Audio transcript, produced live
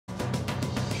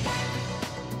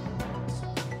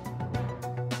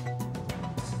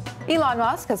Elon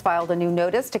Musk has filed a new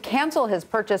notice to cancel his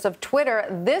purchase of Twitter,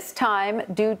 this time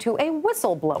due to a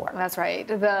whistleblower. That's right.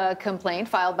 The complaint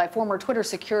filed by former Twitter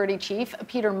security chief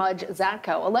Peter Mudge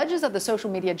Zatko alleges that the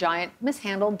social media giant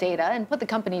mishandled data and put the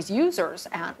company's users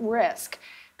at risk.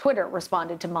 Twitter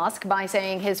responded to Musk by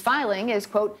saying his filing is,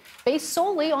 quote, based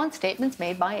solely on statements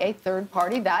made by a third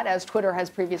party that, as Twitter has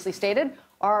previously stated,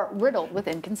 are riddled with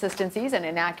inconsistencies and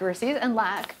inaccuracies and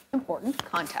lack important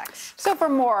context. So for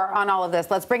more on all of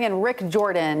this, let's bring in Rick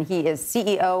Jordan. He is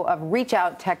CEO of Reach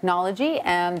Out Technology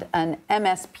and an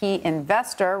MSP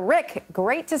investor. Rick,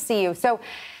 great to see you. So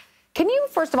can you,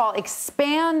 first of all,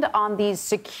 expand on these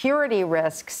security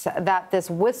risks that this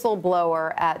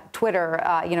whistleblower at Twitter,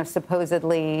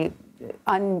 supposedly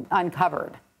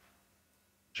uncovered?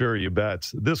 Sure, you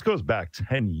bet. This goes back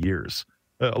 10 years.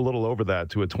 A little over that,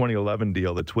 to a 2011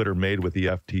 deal that Twitter made with the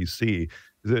FTC.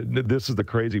 This is the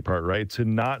crazy part, right? To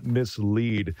not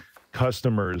mislead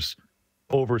customers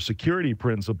over security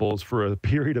principles for a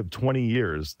period of 20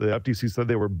 years. The FTC said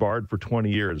they were barred for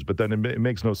 20 years, but then it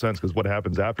makes no sense because what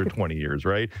happens after 20 years,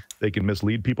 right? They can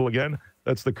mislead people again.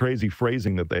 That's the crazy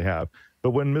phrasing that they have. But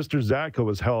when Mr. Zatko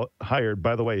was hired,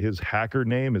 by the way, his hacker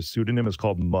name, his pseudonym is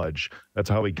called Mudge. That's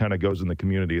how he kind of goes in the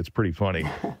community. It's pretty funny.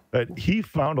 But he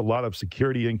found a lot of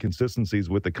security inconsistencies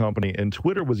with the company, and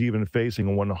Twitter was even facing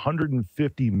a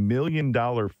 $150 million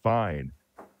fine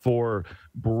for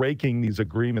breaking these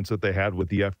agreements that they had with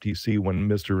the FTC when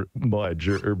Mr. Mudge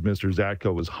or Mr.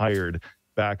 Zatko was hired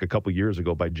back a couple years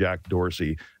ago by Jack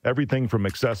Dorsey. Everything from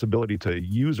accessibility to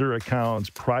user accounts,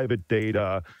 private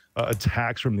data,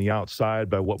 attacks from the outside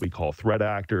by what we call threat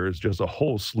actors, just a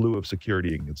whole slew of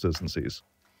security inconsistencies.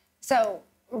 So,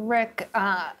 Rick,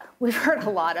 we've heard a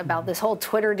lot about this whole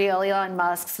Twitter deal, Elon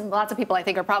Musk's, and lots of people, I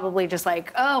think, are probably just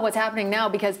like, oh, what's happening now?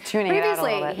 Because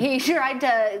previously he tried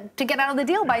to get out of the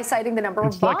deal by citing the number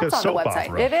of bots on the website.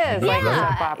 Opera. It is.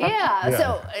 Yeah.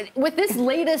 So with this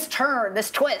latest turn, this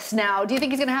twist now, do you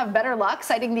think he's going to have better luck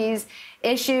citing these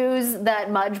issues that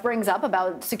Mudge brings up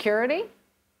about security?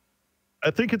 I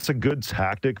think it's a good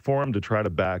tactic for him to try to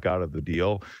back out of the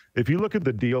deal. If you look at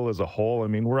the deal as a whole, I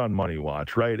mean, we're on Money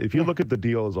Watch, right? If you look at the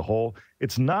deal as a whole,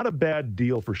 it's not a bad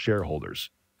deal for shareholders.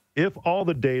 If all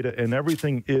the data and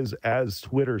everything is as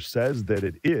Twitter says that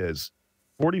it is,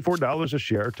 $44 a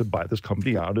share to buy this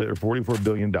company out, or $44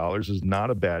 billion is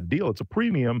not a bad deal. It's a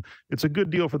premium. It's a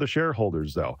good deal for the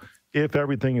shareholders, though, if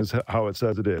everything is how it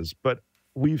says it is. But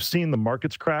we've seen the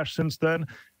markets crash since then.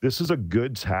 This is a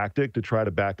good tactic to try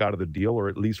to back out of the deal or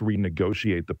at least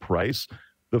renegotiate the price.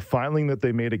 The filing that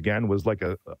they made, again, was like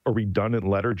a redundant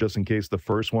letter just in case the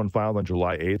first one filed on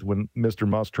July 8th when Mr.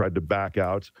 Musk tried to back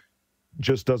out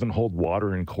just doesn't hold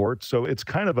water in court. So it's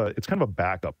kind of a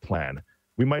backup plan.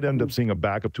 We might end up seeing a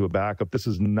backup to a backup. This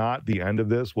is not the end of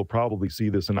this. We'll probably see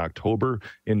this in October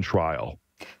in trial.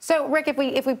 So, Rick,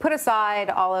 if we put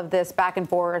aside all of this back and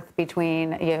forth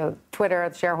between Twitter,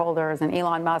 the shareholders, and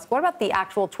Elon Musk, what about the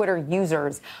actual Twitter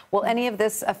users? Will any of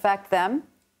this affect them?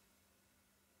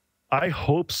 I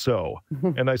hope so.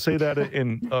 And I say that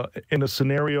in a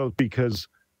scenario because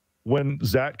when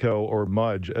Zatko, or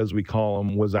Mudge, as we call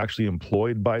him, was actually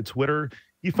employed by Twitter,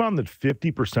 he found that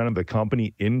 50% of the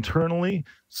company internally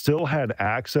still had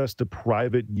access to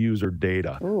private user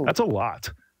data. Ooh. That's a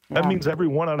lot. That means every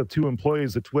 1 out of 2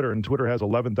 employees at Twitter, and Twitter has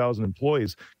 11,000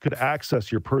 employees, could access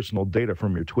your personal data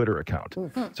from your Twitter account.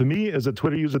 Mm-hmm. To me, as a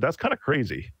Twitter user, that's kind of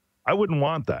crazy. I wouldn't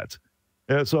want that.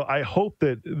 So I hope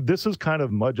that this is kind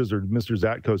of Mudge's or Mr.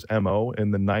 Zatko's MO in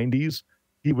the 90s.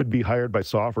 He would be hired by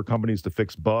software companies to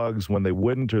fix bugs. When they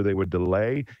wouldn't or they would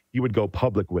delay, he would go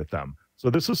public with them. So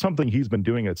this is something he's been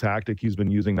doing, a tactic he's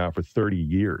been using now for 30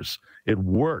 years. It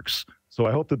works. So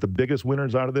I hope that the biggest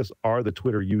winners out of this are the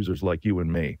Twitter users like you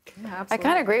and me. Yeah, I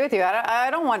kind of agree with you. I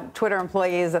don't want Twitter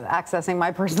employees accessing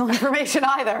my personal information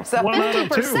either. So 50%,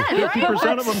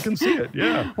 50% of them can see it.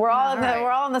 Yeah. We're all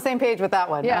on the same page with that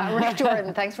one. Yeah, Rick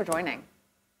Jordan, thanks for joining.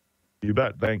 You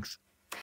bet. Thanks.